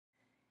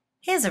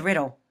Here's a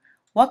riddle.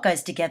 What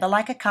goes together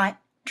like a kite,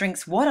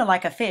 drinks water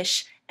like a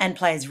fish, and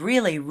plays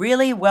really,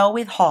 really well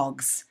with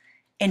hogs?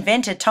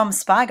 Inventor Tom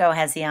Spargo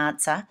has the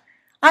answer.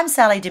 I'm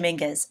Sally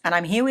Dominguez, and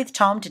I'm here with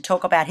Tom to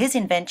talk about his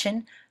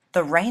invention,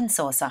 the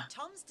RainSaucer.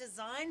 Tom's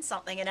designed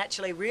something and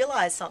actually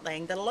realised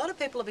something that a lot of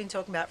people have been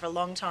talking about for a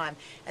long time,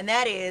 and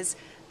that is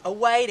a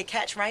way to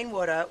catch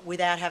rainwater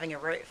without having a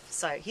roof.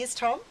 So here's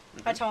Tom.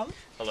 Hi, Tom.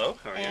 Hello,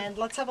 how are you? And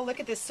let's have a look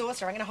at this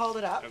saucer. I'm going to hold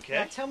it up. Okay.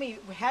 Now tell me,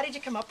 how did you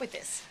come up with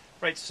this?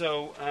 Right,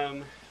 so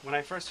when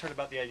I first heard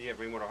about the idea of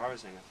rainwater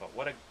harvesting, I thought,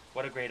 what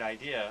a great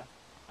idea.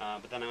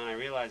 But then when I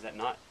realized that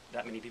not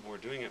that many people were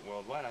doing it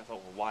worldwide, I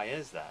thought, well, why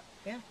is that?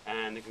 Yeah.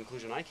 And the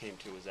conclusion I came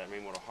to was that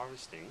rainwater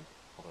harvesting,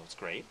 although it's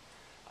great,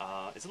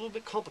 it's a little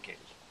bit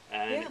complicated,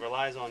 and it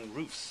relies on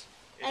roofs.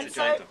 And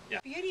so the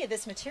beauty of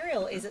this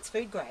material is it's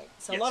food grade.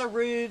 So a lot of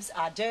roofs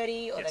are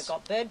dirty, or they've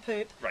got bird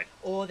poop,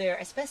 or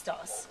they're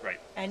asbestos. Right.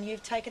 And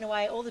you've taken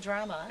away all the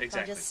drama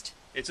by just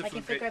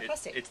making food grade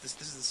plastic. This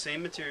is the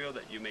same material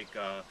that you make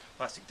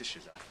plastic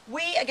dishes out of.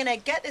 We are going to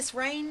get this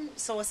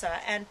RainSaucer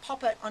and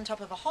pop it on top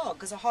of a hog,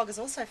 because a hog is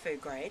also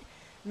food grade.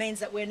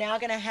 Means that we're now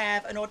going to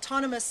have an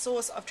autonomous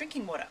source of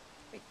drinking water.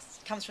 It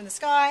comes from the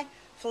sky,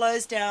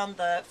 flows down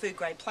the food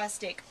grade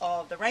plastic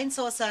of the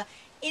RainSaucer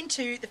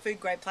into the food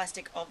grade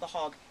plastic of the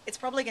hog. It's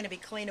probably going to be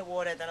cleaner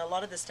water than a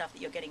lot of the stuff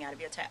that you're getting out of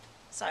your tap.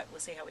 So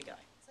we'll see how we go.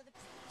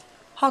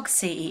 HOG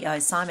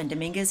CEO Simon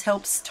Dominguez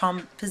helps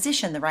Tom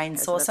position the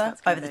RainSaucer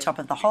over the top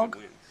of the hog,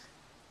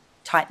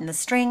 tighten the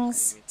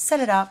strings, set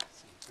it up,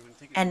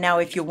 and now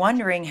if you're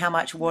wondering how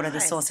much water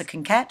the saucer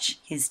can catch,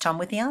 here's Tom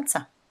with the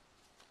answer.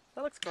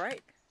 That looks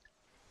great.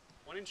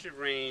 1 inch of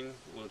rain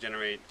will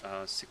generate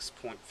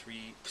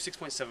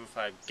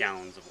 6.75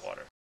 gallons of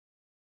water.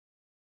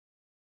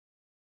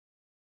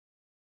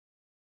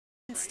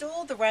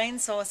 Install the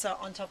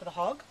RainSaucer on top of the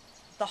hog.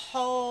 The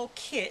whole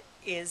kit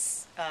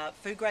is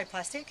food grade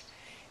plastic,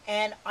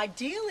 and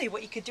ideally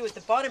what you could do at the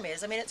bottom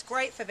is, I mean, it's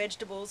great for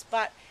vegetables,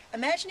 but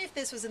imagine if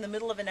this was in the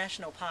middle of a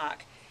national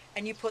park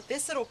and you put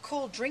this little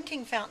cool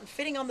drinking fountain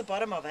fitting on the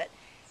bottom of it,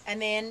 and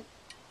then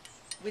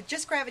with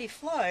just gravity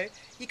flow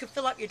you could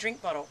fill up your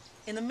drink bottle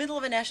in the middle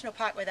of a national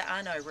park where there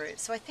are no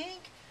roofs. So I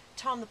think,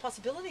 Tom, the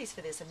possibilities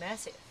for this are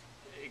massive.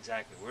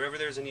 Exactly. Wherever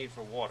there's a need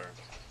for water,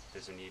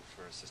 there's a need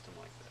for a system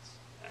like this.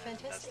 And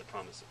fantastic. That's the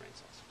promise of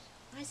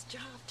RainSaucers. Nice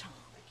job, Tom.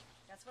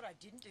 That's what I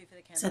didn't do for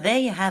the Cambodia. So there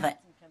you have it.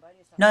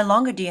 No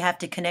longer do you have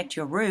to connect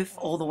your roof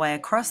all the way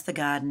across the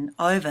garden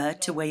over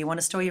to where you want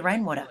to store your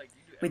rainwater.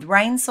 With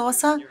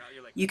RainSaucer,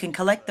 you can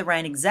collect the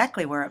rain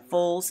exactly where it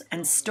falls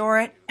and store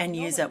it and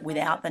use it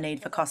without the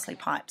need for costly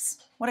pipes.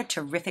 What a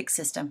terrific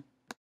system.